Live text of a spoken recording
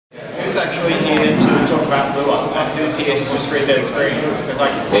actually here to talk about Lua, and who's here to just read their screens? Because I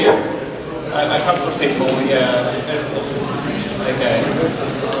can see a couple of people, yeah. Okay.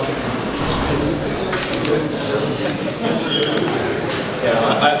 Yeah,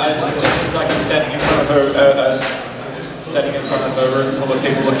 it just seems like I'm standing in front of a room full of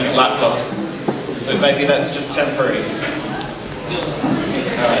people looking at laptops, but maybe that's just temporary.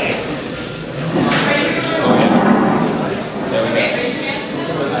 Alright. Oh yeah. There we go.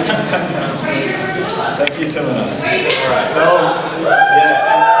 Thank you, Simona. Alright.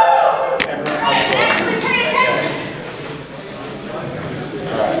 Yeah. Everyone wants to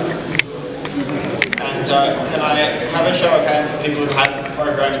Alright. And can I have a show of hands of people who hadn't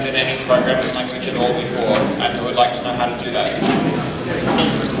programmed in any programming language at all before and who would like to know how to do that?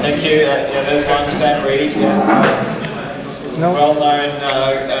 Thank you. Yeah, there's one, Sam Reed, yes. No. Well-known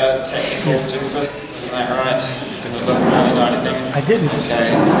technical doofus, isn't that right? Who doesn't really know anything? I didn't.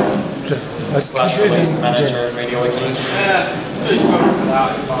 Okay. Just / release manager of MediaWiki.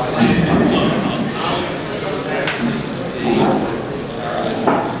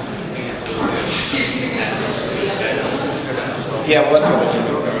 Yeah, well that's what I did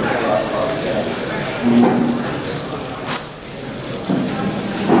last time.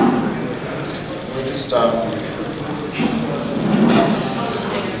 We'll just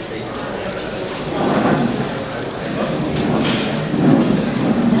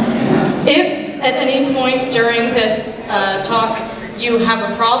If at any point during this talk you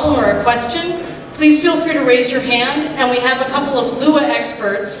have a problem or a question, please feel free to raise your hand, and we have a couple of Lua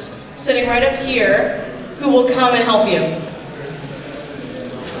experts sitting right up here who will come and help you.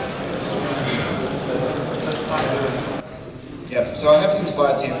 Yep, so I have some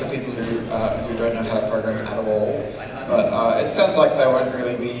slides here for people who don't know how to program at all, but it sounds like they won't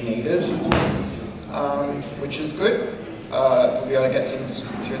really be needed, which is good. We'll be able to get through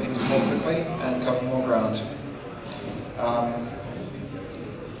things more quickly and cover more ground.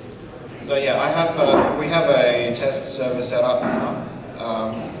 So yeah, we have a test server set up now.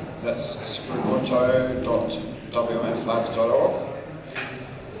 That's screwpunto.wmflabs.org.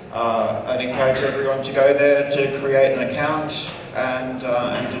 I'd encourage everyone to go there to create an account and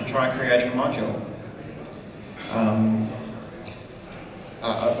to try creating a module.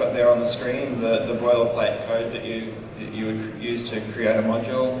 I've got there on the screen the boilerplate code that you would use to create a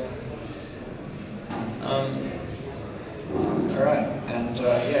module. Alright, and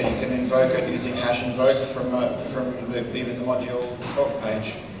yeah, you can invoke it using hash invoke from even the module talk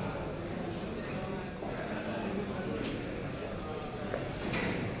page.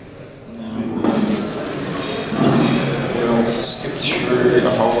 We'll skip through a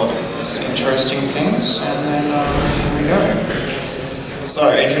whole lot of these interesting things, and then here we go. So,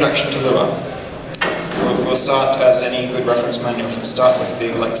 introduction to Lua. We'll start, as any good reference manual should start, with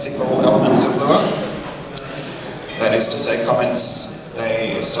the lexical elements of Lua. That is to say, comments,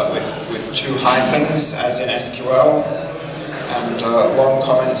 they start with 2 hyphens, as in SQL, and long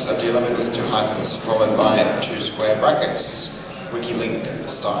comments are delimited with 2 hyphens, followed by 2 square brackets, WikiLink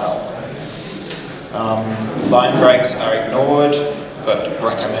style. Line breaks are ignored, but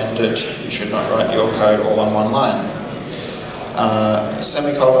recommended. You should not write your code all on one line.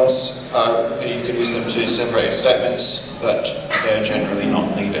 Semicolons, you could use them to separate statements, but they're generally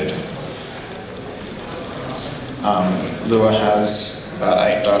not needed. Lua has about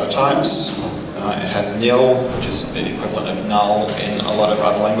 8 data types. It has nil, which is the equivalent of null in a lot of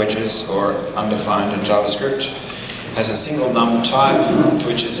other languages, or undefined in JavaScript. It has a single num type,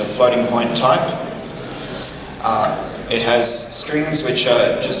 which is a floating point type. It has strings, which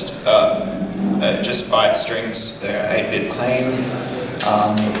are just byte strings. They're 8-bit plain,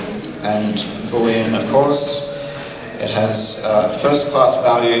 and Boolean, of course. It has first-class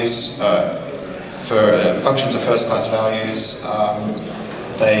values. For functions of first-class values,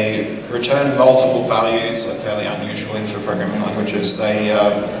 they return multiple values, fairly unusually for programming languages.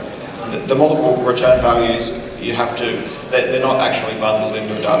 The multiple return values, you have to, they're not actually bundled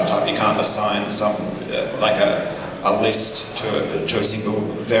into a data type. You can't assign some, like a list to a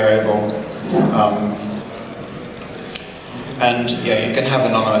single variable. And yeah, you can have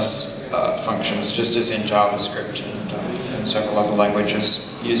anonymous functions, just as in JavaScript and several other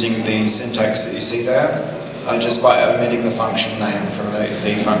languages, using the syntax that you see there, just by omitting the function name from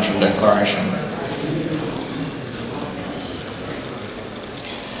the function declaration.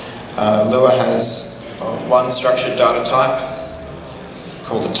 Lua has one structured data type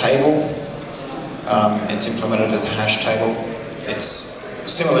called a table. It's implemented as a hash table. It's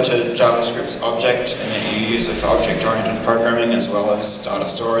similar to JavaScript's object in that you use it for object-oriented programming as well as data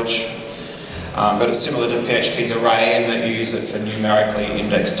storage. But it's similar to PHP's array in that you use it for numerically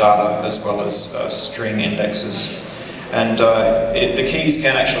indexed data as well as string indexes. And the keys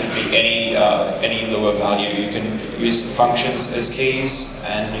can actually be any Lua value. You can use functions as keys,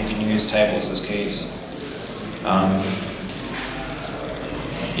 and you can use tables as keys.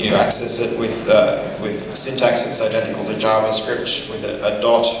 You access it with syntax that's identical to JavaScript, with a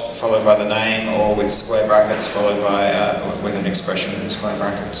dot followed by the name, or with square brackets followed by with an expression in square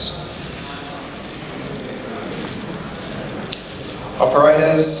brackets.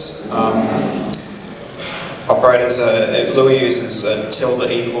 Operators. Lua uses tilde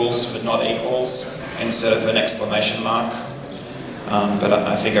equals for not equals instead of an exclamation mark. But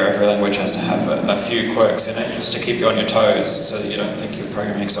I figure every language has to have a few quirks in it just to keep you on your toes so that you don't think you're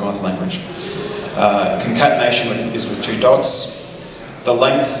programming some other language. Concatenation is with two dots. The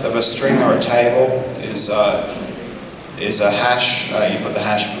length of a string or a table is a hash. You put the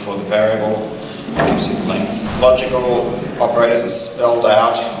hash before the variable. It gives you the length. Logical operators are spelled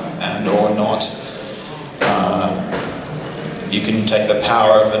out and or not. You can take the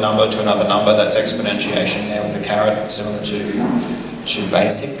power of a number to another number. That's exponentiation there with a caret, similar to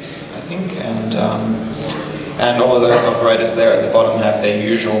basic, I think. And all of those operators there at the bottom have their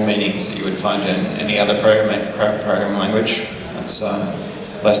usual meanings that you would find in any other programming language. That's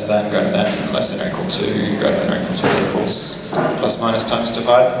less than, greater than, less than or equal to, greater than or equal to, equals, plus, minus, times,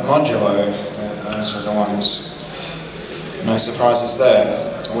 divide, modulo. Those are the ones. No surprises there.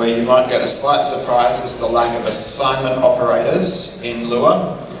 Where you might get a slight surprise is the lack of assignment operators in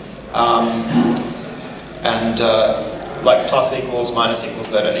Lua. Like plus equals, minus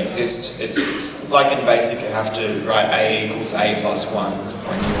equals, they don't exist. It's like in BASIC, you have to write a equals a plus 1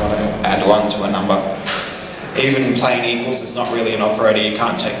 when you want to add 1 to a number. Even plain equals is not really an operator. You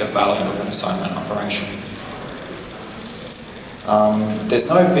can't take the value of an assignment operation. There's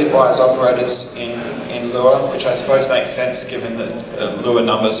no bitwise operators in Lua, which I suppose makes sense given that Lua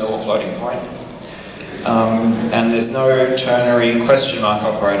numbers are all floating point. And there's no ternary question mark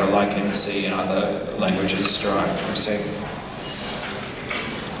operator like in C and other languages derived from C.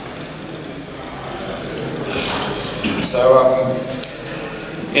 So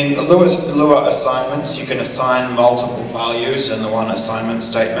in Lua assignments, you can assign multiple values in the one assignment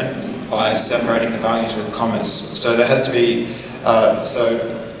statement by separating the values with commas. So there has to be,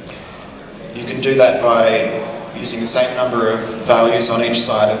 so you can do that by using the same number of values on each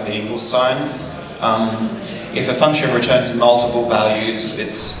side of the equals sign. If a function returns multiple values,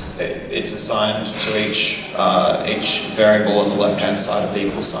 it's assigned to each variable on the left-hand side of the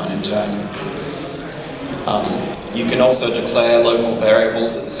equal sign in turn. You can also declare local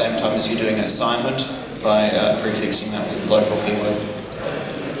variables at the same time as you're doing an assignment by prefixing that with the local keyword.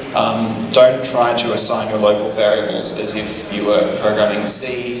 Don't try to assign your local variables as if you were programming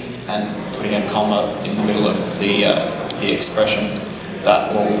C and putting a comma in the middle of the expression.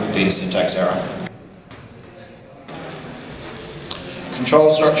 That will be a syntax error. Control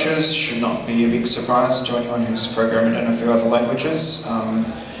structures should not be a big surprise to anyone who's programmed in a few other languages.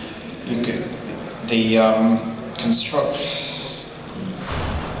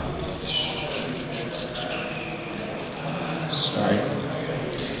 Sorry,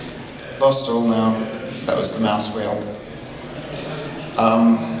 lost all now. That was the mouse wheel.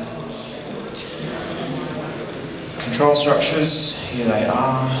 Control structures, here they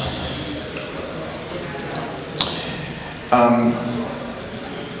are.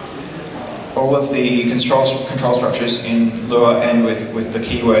 All of the control structures in Lua end with the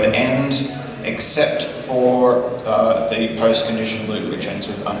keyword end, except for the post-condition loop, which ends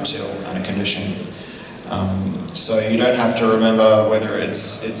with until and a condition. So you don't have to remember whether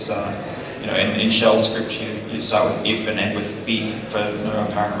it's you know, in shell script you start with if and end with fi for no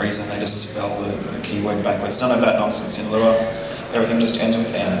apparent reason. They just spell the keyword backwards. None of that nonsense in Lua. Everything just ends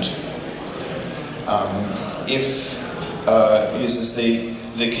with end. If uses the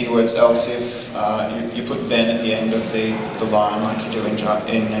keywords else if, you put then at the end of the line like you do in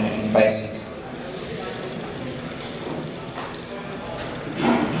BASIC.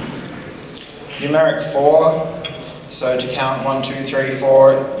 Numeric 4, so to count 1, 2, 3,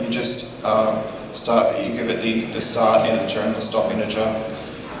 4, you just you give it the start integer and the stop integer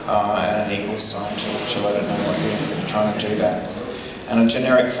and an equals sign to let it know what you're trying to do that. And a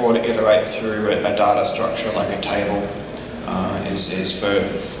generic 4 to iterate through a data structure like a table is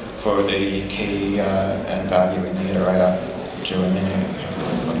for the key and value in the iterator too, and then you have the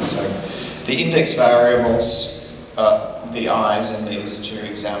body. So the index variables, the i's in these two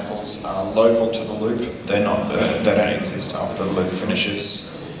examples are local to the loop. They're not. They don't exist after the loop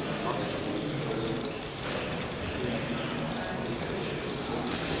finishes.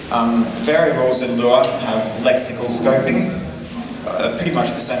 Variables in Lua have lexical scoping, pretty much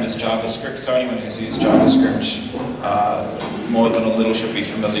the same as JavaScript, so anyone who's used JavaScript more than a little should be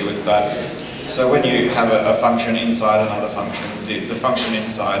familiar with that. So when you have a function inside another function, the function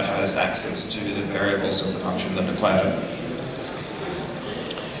inside has access to the variables of the function that declared it.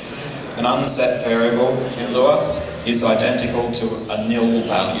 An unset variable in Lua is identical to a nil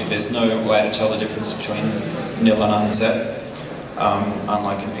value. There's no way to tell the difference between nil and unset.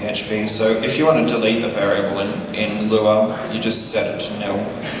 Unlike in PHP. So if you want to delete a variable in Lua, you just set it to nil.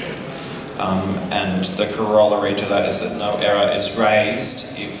 And the corollary to that is that no error is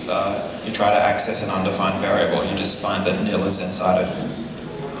raised if you try to access an undefined variable. You just find that nil is inside it.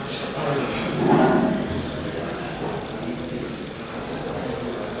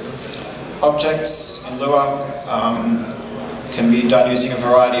 Objects in Lua can be done using a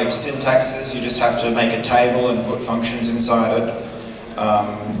variety of syntaxes. You just have to make a table and put functions inside it.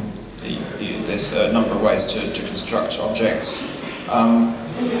 There's a number of ways to construct objects.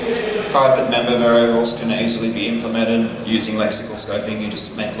 Private member variables can easily be implemented using lexical scoping. You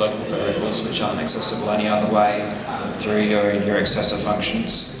just make local variables which aren't accessible any other way than through your accessor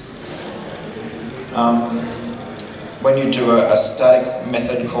functions. When you do a static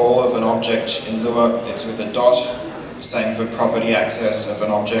method call of an object in Lua, it's with a dot. Same for property access of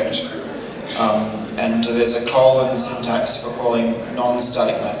an object. And there's a colon syntax for calling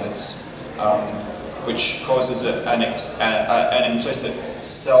non-static methods, which causes an implicit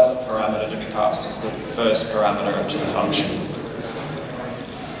self parameter to be passed as the first parameter to the function.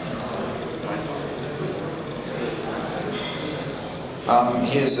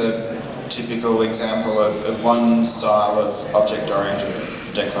 Here's a typical example of one style of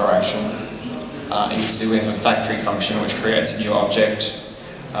object-oriented declaration. You see we have a factory function which creates a new object.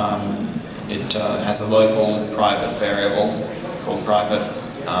 It has a local private variable called private.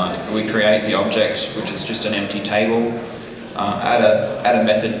 We create the object, which is just an empty table, add a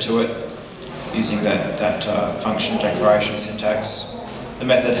method to it using that function declaration syntax. The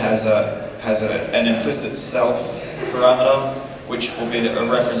method has an implicit self parameter, which will be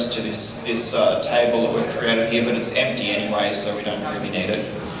a reference to this table that we've created here, but it's empty anyway, so we don't really need it.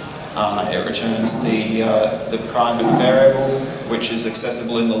 It returns the private variable, which is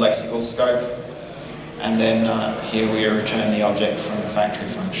accessible in the lexical scope, and then here we return the object from the factory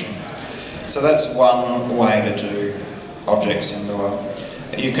function. So that's one way to do objects in Lua.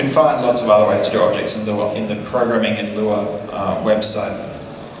 You can find lots of other ways to do objects in Lua in the Programming in Lua website,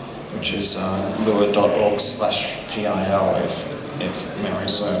 which is lua.org/pil if memory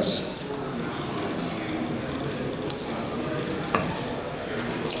serves.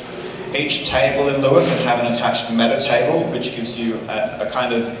 Each table in Lua can have an attached meta table, which gives you a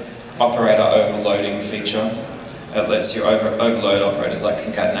kind of operator overloading feature. It lets you overload operators like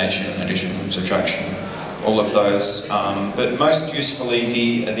concatenation, addition, subtraction, all of those. But most usefully,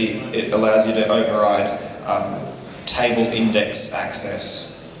 it allows you to override table index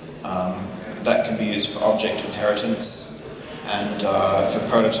access. That can be used for object inheritance and for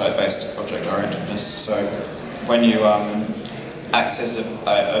prototype-based object-orientedness. So when you access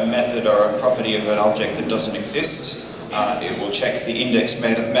a method or a property of an object that doesn't exist, it will check the index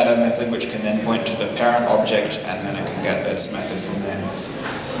meta method, which can then point to the parent object, and then it can get its method from there.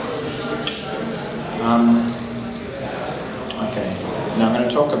 Okay, now I'm going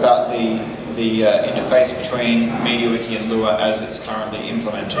to talk about the interface between MediaWiki and Lua as it's currently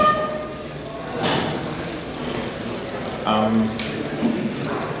implemented.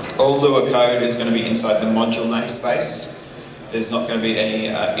 All Lua code is going to be inside the module namespace. There's not going to be any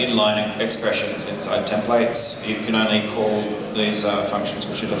inline expressions inside templates. You can only call these functions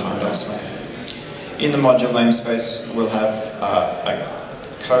which are defined elsewhere. In the module namespace, we'll have a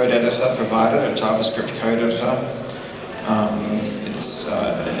code editor provided, a JavaScript code editor. It's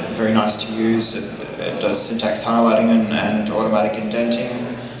very nice to use. It does syntax highlighting and automatic indenting.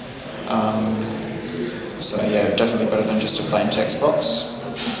 So yeah, definitely better than just a plain text box.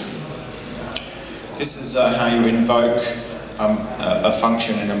 This is how you invoke a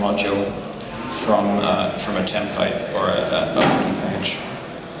function in a module from a template or a wiki page.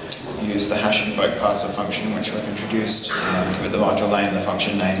 You use the hash invoke parser function, which we've introduced, give it the module name, the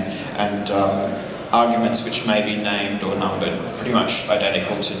function name, and arguments which may be named or numbered, pretty much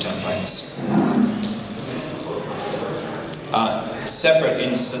identical to templates. Separate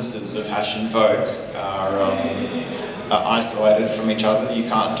instances of hash invoke are isolated from each other. You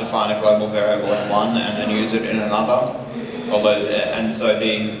can't define a global variable in one and then use it in another. And so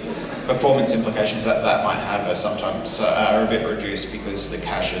the performance implications that might have are sometimes are a bit reduced because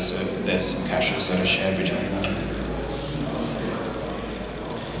there's some caches that are shared between them.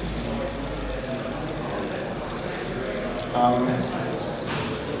 Okay,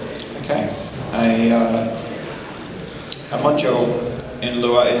 a module in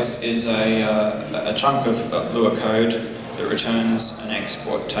Lua is a chunk of Lua code that returns an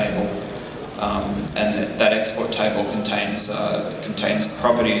export table, and that export table contains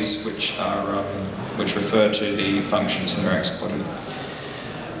properties which refer to the functions that are exported.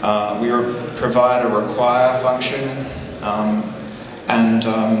 We provide a require function,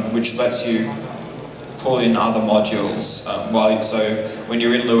 which lets you pull in other modules. So when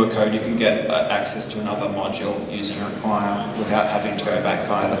you're in Lua code, you can get access to another module using require without having to go back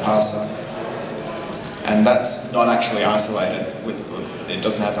via the parser. And that's not actually isolated. It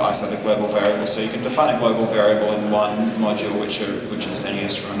doesn't have isolated global variables, so you can define a global variable in one module, which is then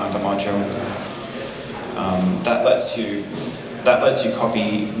used for another module. That lets you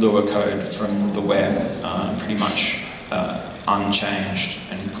copy Lua code from the web pretty much unchanged,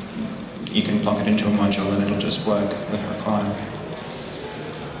 and you can plug it into a module and it'll just work with require.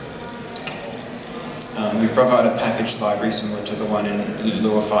 We provide a package library similar to the one in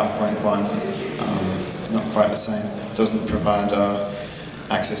Lua 5.1, not quite the same. It doesn't provide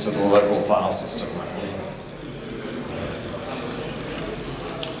access to the local file system, luckily.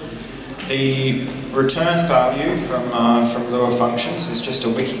 The return value from Lua functions is just a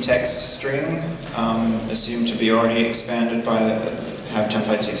wiki text string, assumed to be already expanded have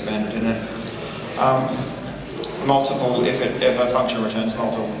templates expanded in it. If a function returns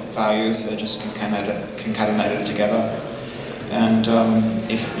multiple values, they're just concatenated together. And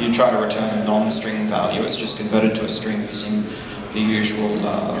if you try to return a non-string value, it's just converted to a string using the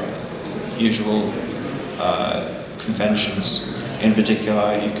usual conventions. In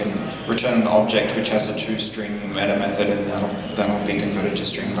particular, you can return an object which has a two-string meta method, and that'll be converted to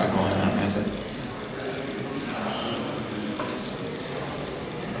string by calling that method.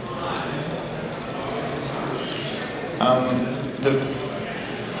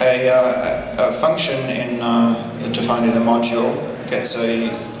 A function defined in a module gets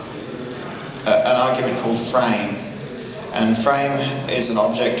an argument called frame, and frame is an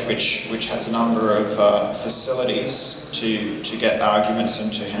object which has a number of facilities to get arguments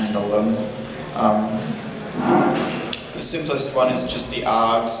and to handle them. The simplest one is just the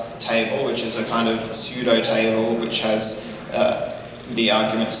args table, which is a kind of pseudo table which has the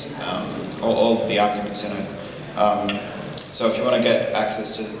arguments, all of the arguments in it. So if you want to get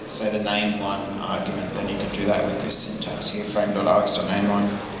access to, say, the name1 argument, then you can do that with this syntax here, frame.args.name1.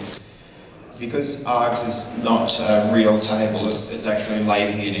 Because args is not a real table, it's actually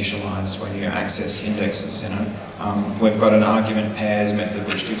lazy initialized when you access indexes in it. We've got an argument pairs method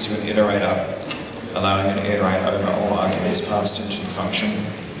which gives you an iterator, allowing you to iterate over all arguments passed into the function.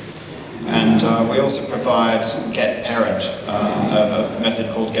 And we also provide getParent, a method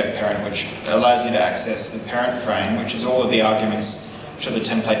called getParent, which allows you to access the parent frame, which is all of the arguments to the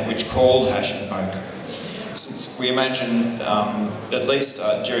template which called hashinvoke. Since we imagine, at least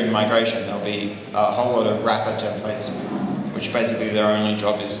during migration, there'll be a whole lot of wrapper templates, which basically their only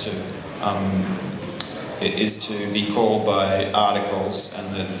job is to be called by articles,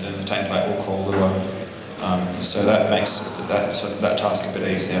 and then the template will call Lua. So that makes that task a bit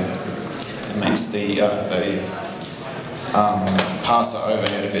easier. It makes the parser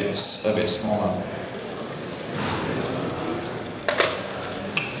overhead a bit smaller.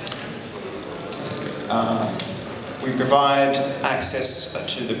 We provide access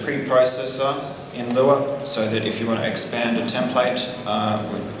to the preprocessor in Lua, so that if you want to expand a template,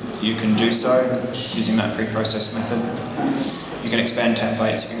 you can do so using that preprocess method. You can expand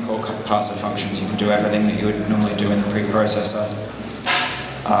templates, you can call parser functions, you can do everything that you would normally do in the preprocessor.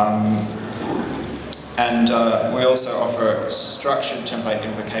 And we also offer structured template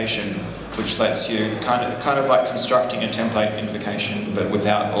invocation, which lets you kind of like constructing a template invocation, but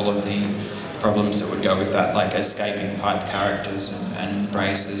without all of the problems that would go with that, like escaping pipe characters and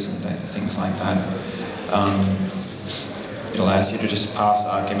braces and things like that. It allows you to just pass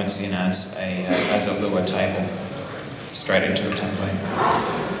arguments in as a Lua table straight into a template.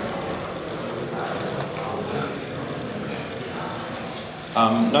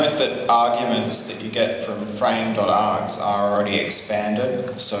 Note that arguments that you get from frame.args are already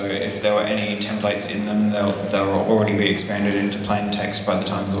expanded, so if there were any templates in them, they'll already be expanded into plain text by the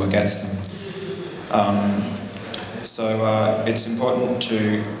time Lua gets them. So it's important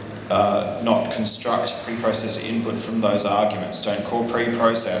to not construct preprocessor input from those arguments. Don't call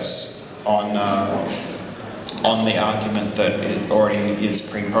preprocess on the argument that already is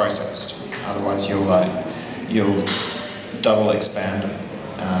preprocessed. Otherwise, you'll double expand it.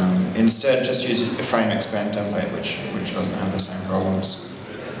 Instead, just use a frame expand template, which doesn't have the same problems.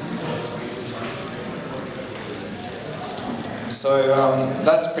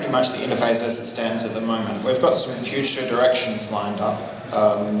 That's pretty much the interface as it stands at the moment. We've got some future directions lined up.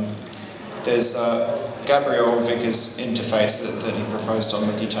 There's Gabriel Vicker's interface that he proposed on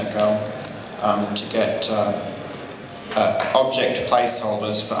WikiTechGov to get object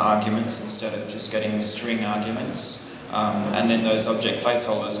placeholders for arguments instead of just getting string arguments. And then those object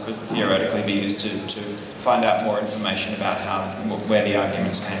placeholders could theoretically be used to find out more information about where the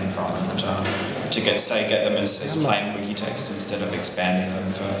arguments came from, and to get them as plain wiki text instead of expanding them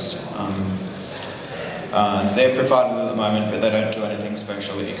first. They're provided at the moment, but they don't do anything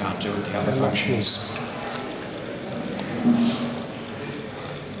special that you can't do with the other functions.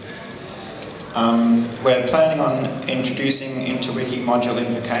 We're planning on introducing into-wiki module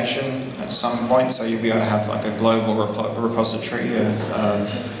invocation at some point, so you'll be able to have like a global repository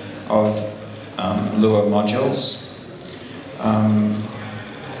of Lua modules.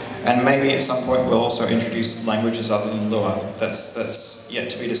 And maybe at some point we'll also introduce languages other than Lua. That's yet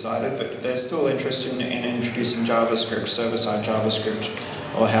to be decided, but there's still interest in introducing JavaScript, server-side JavaScript,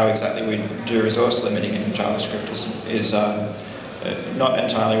 or how exactly we do resource limiting in JavaScript is not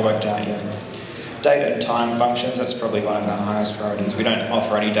entirely worked out yet. Date and time functions, that's probably one of our highest priorities. We don't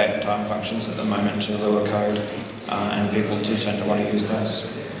offer any date and time functions at the moment to Lua code, and people do tend to want to use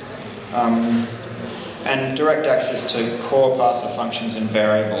those. And direct access to core parser functions and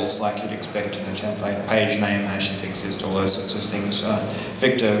variables like you'd expect in a template, page name, hash if exist, all those sorts of things.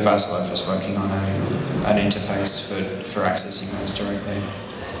 Victor Vasilov is working on an interface for accessing those directly.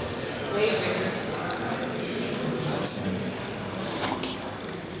 That's it.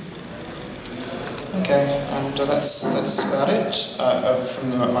 Okay, and that's about it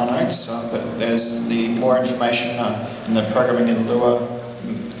from my notes, but there's the more information in the Programming in Lua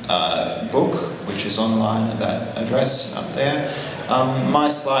book, which is online at that address up there. My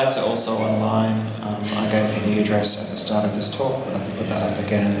slides are also online. I gave you the address at the start of this talk, but I can put that up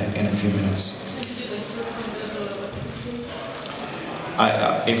again in a few minutes.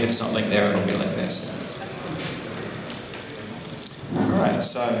 If it's not linked there, it'll be linked there soon. Alright,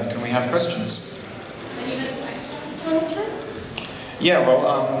 so can we have questions? Yeah,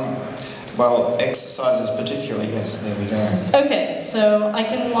 well, exercises particularly, yes, there we go. Okay, so I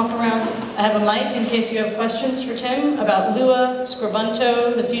can walk around. I have a mic in case you have questions for Tim about Lua,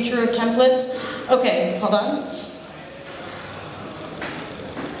 Scribunto, the future of templates. Okay, hold on.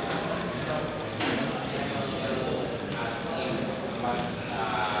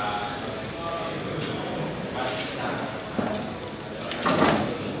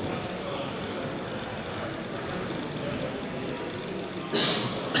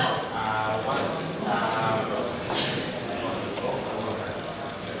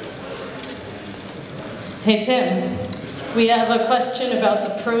 Hey Tim, we have a question about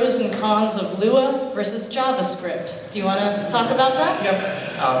the pros and cons of Lua versus JavaScript. Do you want to talk about that? Yep.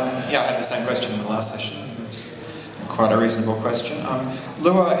 Yeah, I had the same question in the last session. That's quite a reasonable question.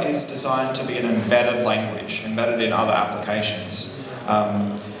 Lua is designed to be an embedded language, embedded in other applications.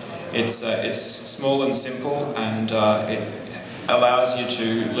 It's small and simple, and it allows you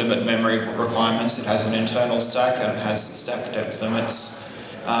to limit memory requirements. It has an internal stack, and it has stack depth limits.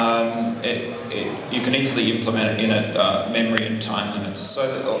 You can easily implement it in memory and time limits. So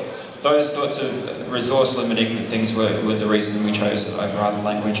those sorts of resource limiting things were the reason we chose it over other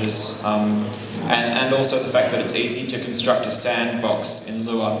languages. And also the fact that it's easy to construct a sandbox in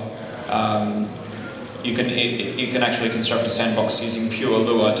Lua. You can actually construct a sandbox using pure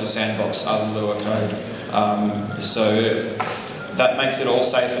Lua to sandbox other Lua code. So that makes it all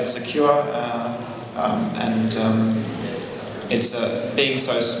safe and secure. It's being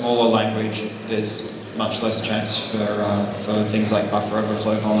so small a language, there's much less chance for things like buffer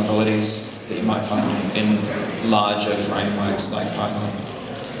overflow vulnerabilities that you might find in larger frameworks like Python.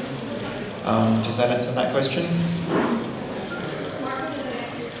 Does that answer that question?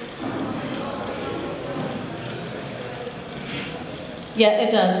 Yeah, it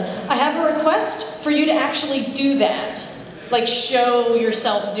does. I have a request for you to actually do that. Like, show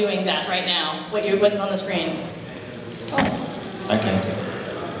yourself doing that right now, what's on the screen. Okay.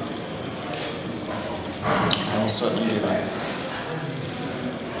 I'll certainly do that.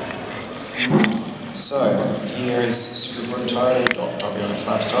 So, here is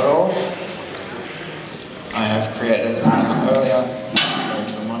scribunto.wnflat.org. I have created an account earlier. Go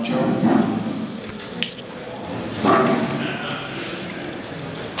to a module.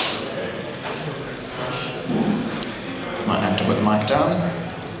 Might have to put the mic down.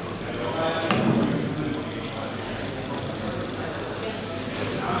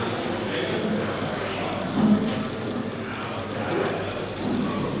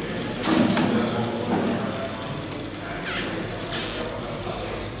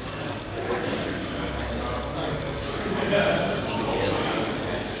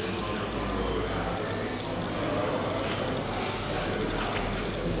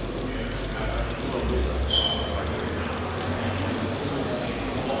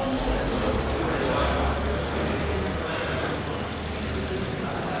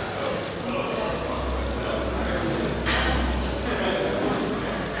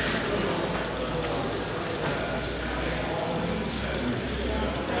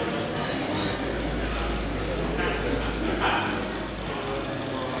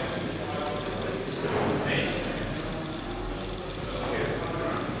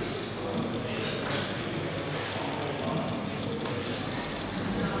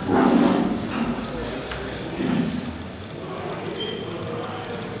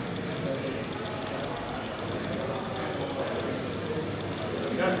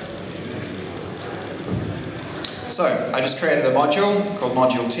 So, I just created a module called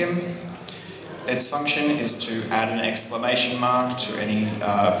Module Tim. Its function is to add an exclamation mark to any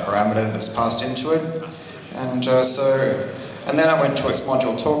parameter that's passed into it. And then I went to its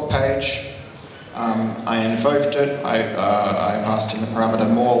module talk page. I invoked it. I passed in the parameter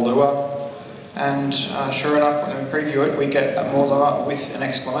more Lua. And sure enough, when we preview it, we get a more Lua with an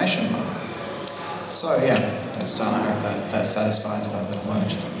exclamation mark. So yeah, that's done. I hope that satisfies that little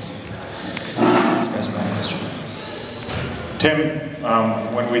merge things. Express my question. Tim,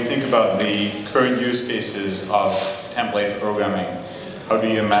 when we think about the current use cases of template programming, how do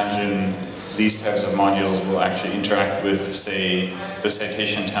you imagine these types of modules will actually interact with, say, the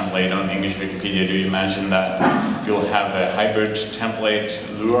citation template on English Wikipedia? Do you imagine that you'll have a hybrid template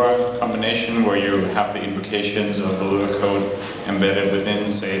Lua combination where you have the invocations of the Lua code embedded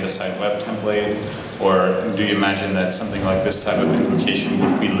within, say, the site web template? Or do you imagine that something like this type of invocation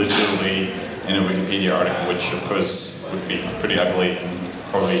would be literally in a Wikipedia article, which of course would be pretty ugly and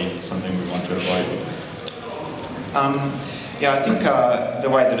probably something we want to avoid? Yeah, I think the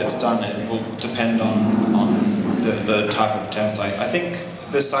way that it's done, it will depend on the type of template. I think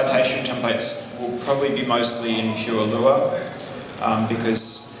the citation templates will probably be mostly in pure Lua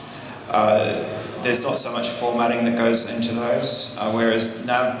because there's not so much formatting that goes into those, whereas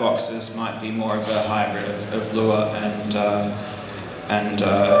nav boxes might be more of a hybrid of Lua and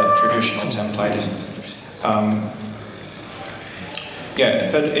traditional templating.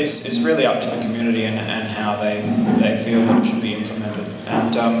 Yeah, but it's really up to the community and how they feel that it should be implemented.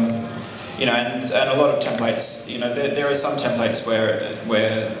 And you know, and a lot of templates, you know, there are some templates where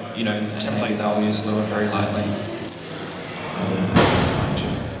you know, the template they'll use Lua very lightly.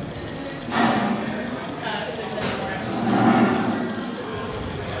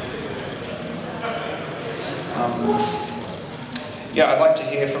 Yeah, I'd like to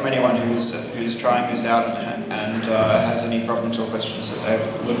hear from anyone who's trying this out and has any problems or questions that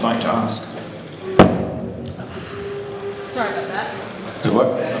they would like to ask. Sorry about that. Do what?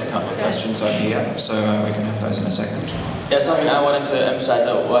 I've got a couple of questions over here, so we can have those in a second. Yeah, something I wanted to emphasize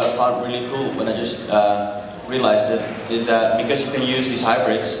that what I found really cool when I just realized it is that because you can use these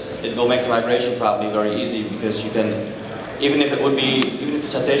hybrids, it will make the migration probably very easy because you can, even if the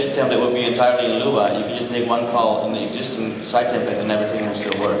citation template would be entirely in Lua, you can just make one call in the existing site template and everything will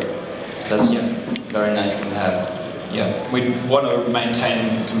still work. So that's a very nice thing to have. Yeah, we want to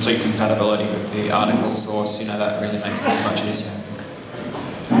maintain complete compatibility with the article source, you know, that really makes things much easier.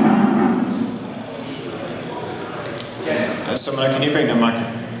 Someone, can you bring the mic?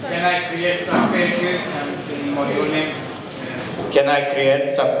 Can I create subpages in module name? Can I create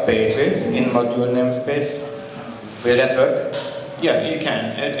subpages in module namespace? Will that work? Yeah, you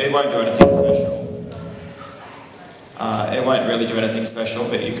can. It won't do anything special. It won't really do anything special,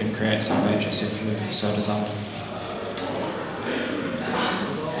 but you can create subpages if you so desire.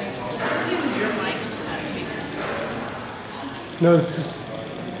 Your mic to that speaker. No, it's...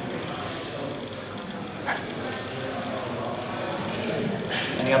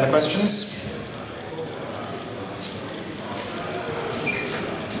 Any other questions?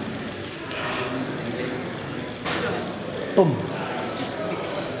 Boom.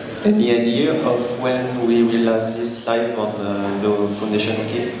 Any idea of when we will have this live on the foundation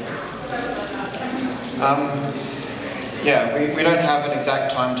case? Yeah, we don't have an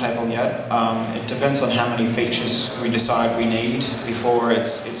exact timetable yet. It depends on how many features we decide we need before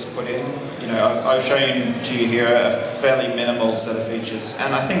it's put in. You know, I've shown to you here a fairly minimal set of features,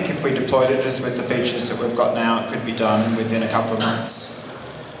 and I think if we deployed it just with the features that we've got now, it could be done within a couple of months.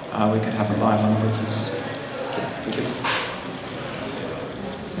 We could have it live on the wikis. Okay, thank you.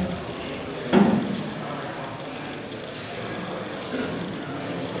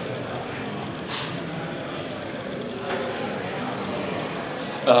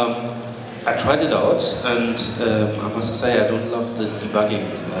 I tried it out, and I must say I don't love the debugging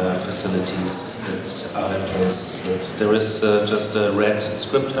facilities that are in place. There is just a red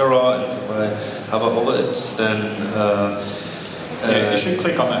script error, and if I hover over it, then... yeah, you should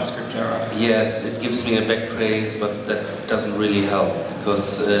click on that script error. Yes, it gives me a backtrace, but that doesn't really help,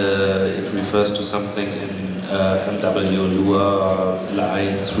 because it refers to something in MW Lua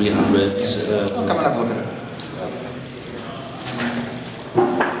line 300. I'll come and have a look at it.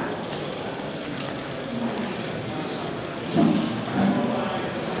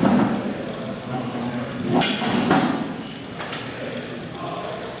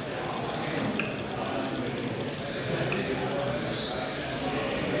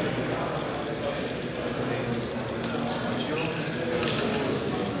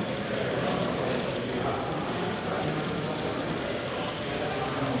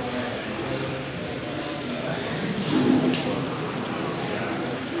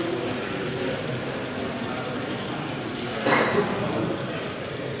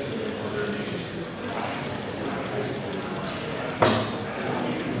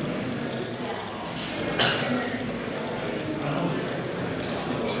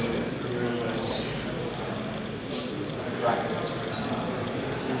 brackets for a start.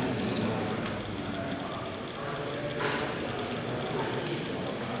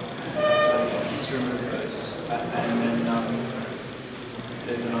 So just remove those, and then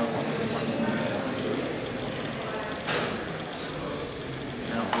there's another one.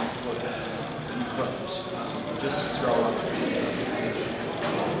 Now you've got just scroll up.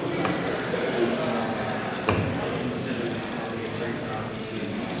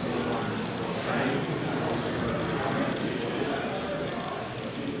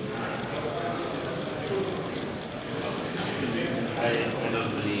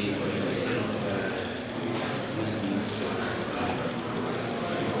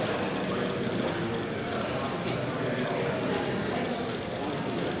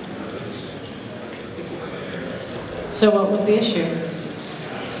 So what was the issue?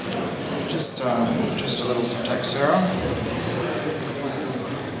 Just a little syntax error.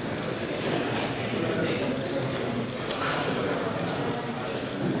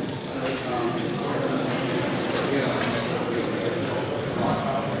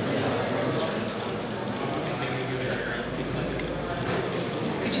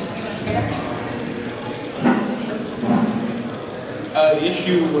 The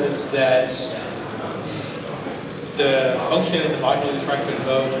issue was that the function in the module he was trying to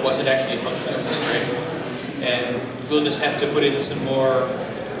invoke wasn't actually a function, it was a string. And we'll just have to put in some more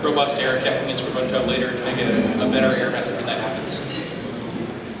robust error checking and script runtime later to make it a better error message when that happens.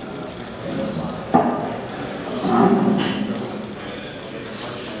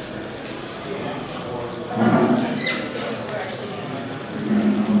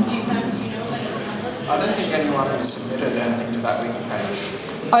 I don't think anyone has submitted anything to that wiki page.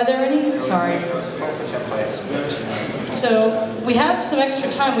 Are there any? Sorry. There was a call for templates, but... So we have some extra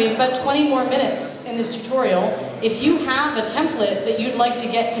time. We have about 20 more minutes in this tutorial. If you have a template that you'd like to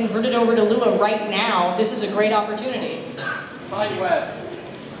get converted over to Lua right now, this is a great opportunity. Site web.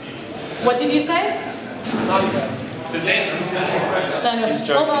 What did you say? Site web. He's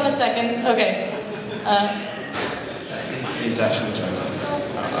joking. Hold on a second. Okay. He's actually joking.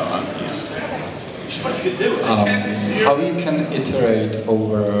 How you can iterate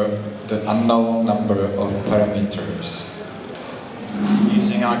over the unknown number of parameters?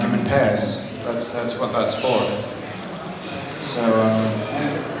 Using argument pairs. That's what that's for. So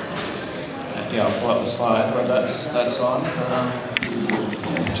yeah, I'll pull up the slide where that's on.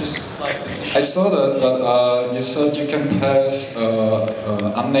 Just like this. I saw that, but you said you can pass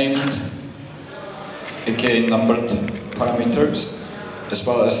unnamed, again numbered parameters, as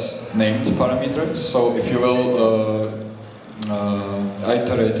well as named parameters. So if you will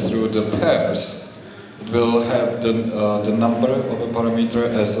iterate through the pairs, it will have the number of a parameter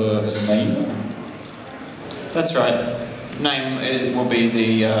as a name. That's right. Name will be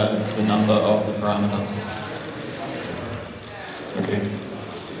the number of the parameter. Okay.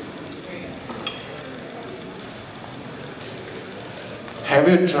 Have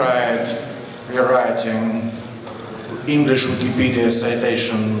you tried rewriting English Wikipedia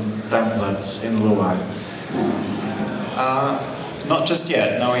citation templates in Lua? Not just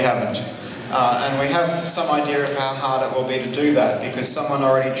yet, no we haven't. And we have some idea of how hard it will be to do that because someone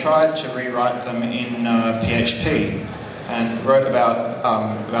already tried to rewrite them in PHP and wrote about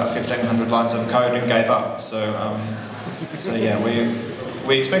 1,500 lines of code and gave up. So yeah,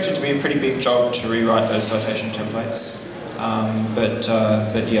 we expect it to be a pretty big job to rewrite those citation templates. But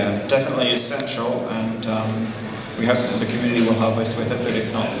yeah, definitely essential, and we hope that the community will help us with it, but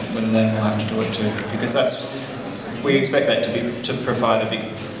if not, then we'll have to do it too, because we expect that to provide a big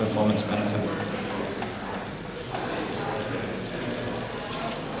performance benefit.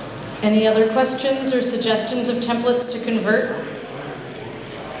 Any other questions or suggestions of templates to convert?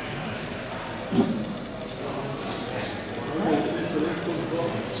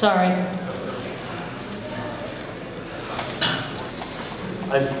 Sorry.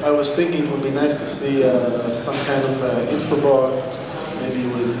 I was thinking it would be nice to see some kind of info box, maybe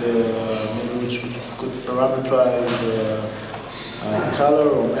with which could parameterize color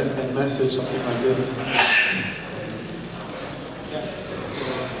or message, something like this.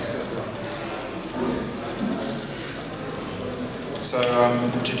 So,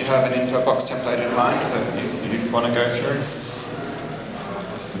 did you have an info box template in mind that you'd want to go through?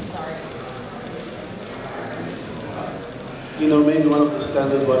 Sorry. You know, maybe one of the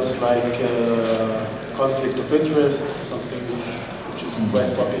standard ones like conflict of interest, something which is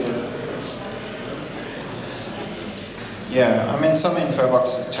quite popular. Yeah, I mean, some info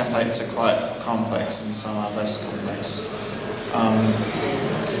box templates are quite complex and some are less complex.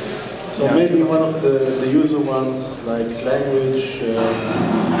 So yeah, maybe one of the user ones like language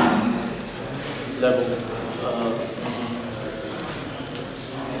level.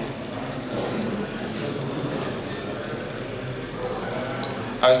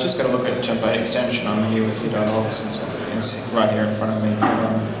 was just going to look at template extension on mediawiki.org since it's right here in front of me. But,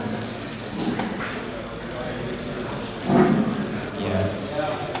 yeah,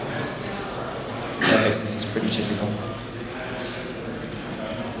 I guess this is pretty typical.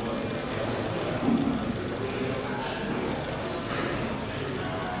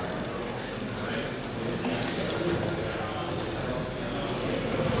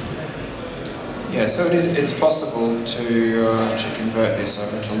 Yeah, so it's possible to convert this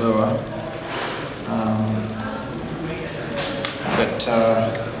over to Lua, but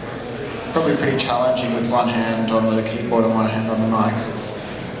probably pretty challenging with one hand on the keyboard and one hand on the mic.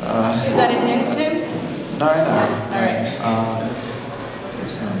 Is that a hint, Tim? No. All right.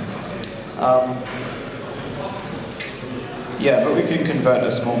 It's not. Yeah, but we can convert a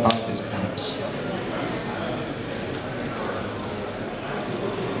small part of this perhaps.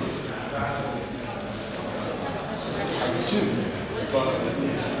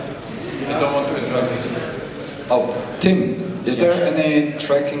 I don't want to interrupt this. Oh, Tim, is there any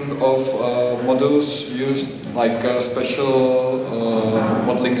tracking of modules used, like special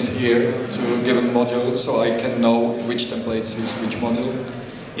modelings here to a given module, so I can know which templates use which module?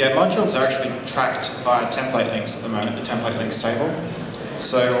 Yeah, modules are actually tracked via template links at the moment, the template links table.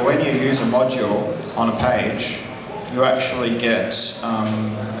 So when you use a module on a page, you actually get,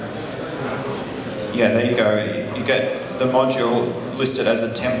 yeah, there you go. You get the module listed as a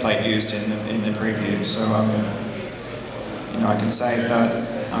template used in the preview. So you know, I can save that.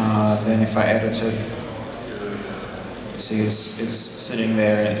 Then if I edit it, see it's sitting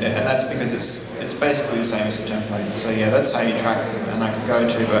there, and that's because it's basically the same as a template. So yeah, that's how you track them. And I can go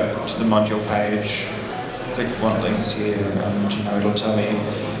to the module page, click one of the links here, and you know, it'll tell me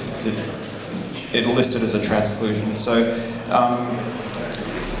that it'll list it as a transclusion. So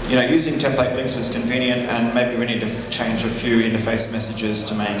you know, using template links was convenient, and maybe we need to change a few interface messages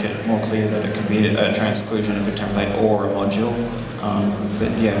to make it more clear that it can be a transclusion of a template or a module.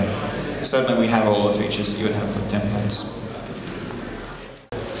 But yeah, certainly we have all the features that you would have with templates.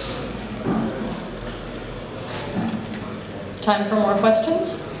 Time for more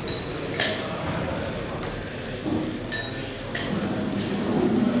questions?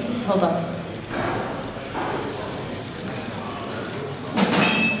 Hold on.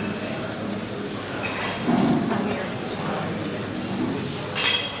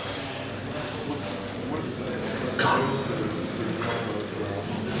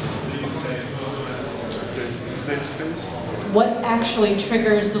 What actually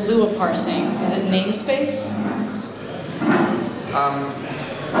triggers the Lua parsing? Is it namespace?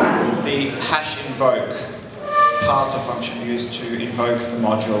 The hash invoke parser function used to invoke the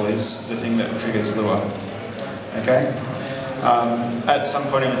module is the thing that triggers Lua. Okay? At some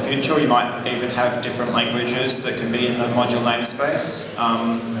point in the future, you might even have different languages that can be in the module namespace,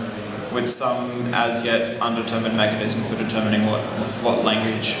 with some as yet undetermined mechanism for determining what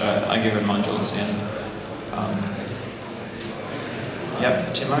language a given module is in.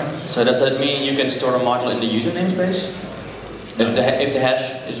 Yep, Timo? So does that mean you can store a module in the user namespace? If the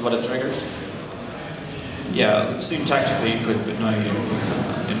hash is what it triggers? Yeah, syntactically you could, but no, you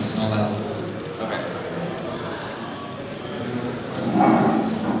can't. It's not allowed. Okay.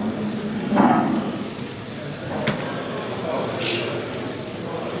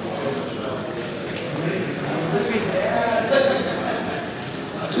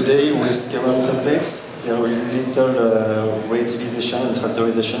 Today, with kernel templates, there are little reutilization and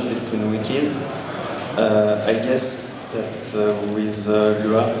factorization between wikis. I guess that with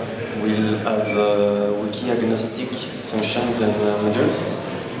Lua, we'll have wiki-agnostic functions and modules.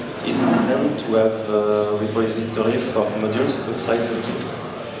 Is it planned to have a repository for modules outside wikis?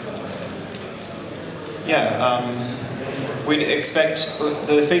 Yeah, we'd expect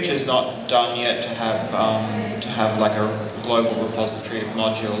the feature's not done yet to have like a global repository of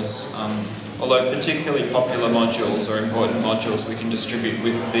modules. Although particularly popular modules or important modules we can distribute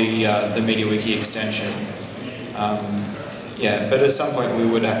with the MediaWiki extension. Yeah, but at some point we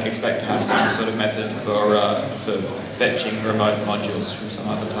would expect to have some sort of method for fetching remote modules from some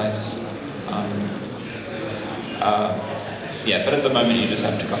other place. Yeah, but at the moment you just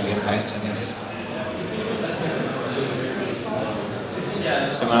have to copy and paste, I guess.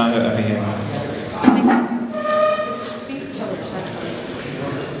 Someone over here. These colors, I can't.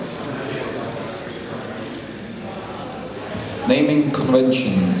 Naming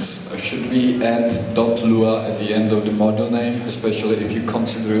conventions. Should we add .lua at the end of the module name, especially if you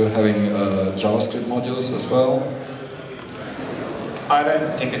consider having JavaScript modules as well? I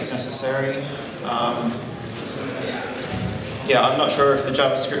don't think it's necessary. Yeah, I'm not sure if the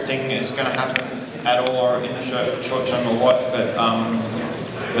JavaScript thing is going to happen at all or in the short term or what, but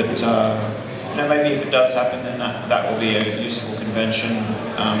But you know, maybe if it does happen, then that will be a useful convention.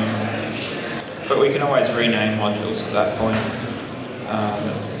 But we can always rename modules at that point.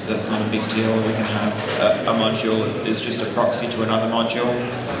 That's not a big deal. We can have a module that is just a proxy to another module.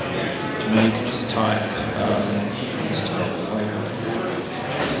 To me, you can just type just type it for you.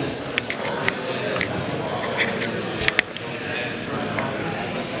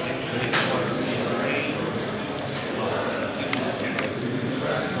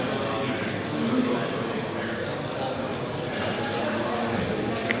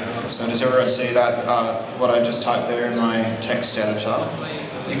 So does everyone see that, what I just typed there in my text editor?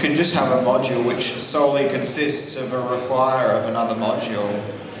 You can just have a module which solely consists of a require of another module.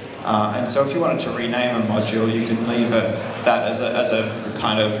 And so if you wanted to rename a module, you can leave that as a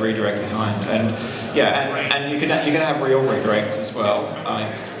kind of redirect behind. And yeah, and you can have real redirects as well.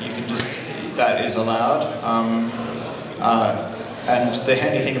 You can just, that is allowed. And the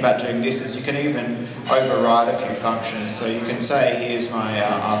handy thing about doing this is you can even override a few functions. So you can say, here's my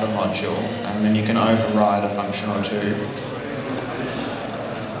other module, and then you can override a function or two.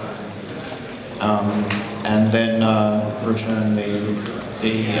 And then return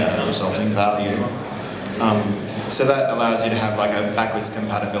the resulting value. So that allows you to have like a backwards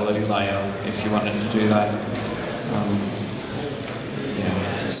compatibility layer if you wanted to do that.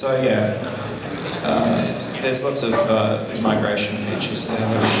 Yeah. So yeah. There's lots of migration features there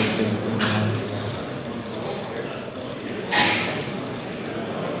that we have.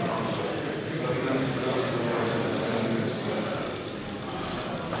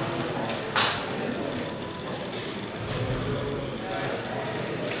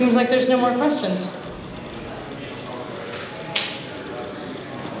 Seems like there's no more questions.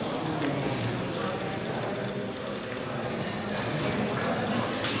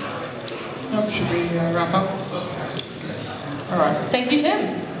 Nope, should we wrap up? All right. Thank you, Tim.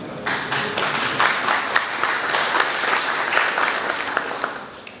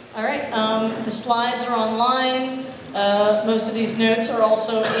 All right, the slides are online. Most of these notes are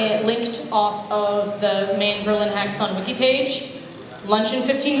also linked off of the main Berlin Hackathon wiki page. Lunch in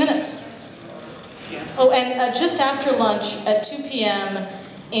 15 minutes. Oh, and just after lunch at 2 p.m.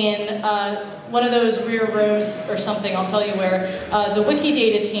 in one of those rear rows or something, I'll tell you where, the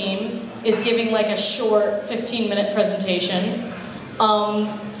Wikidata team is giving like a short 15-minute presentation.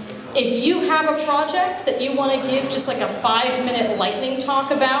 If you have a project that you want to give just like a 5-minute lightning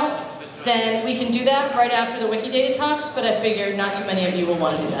talk about, then we can do that right after the Wikidata talks, but I figure not too many of you will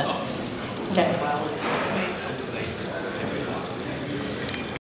want to do that. Okay.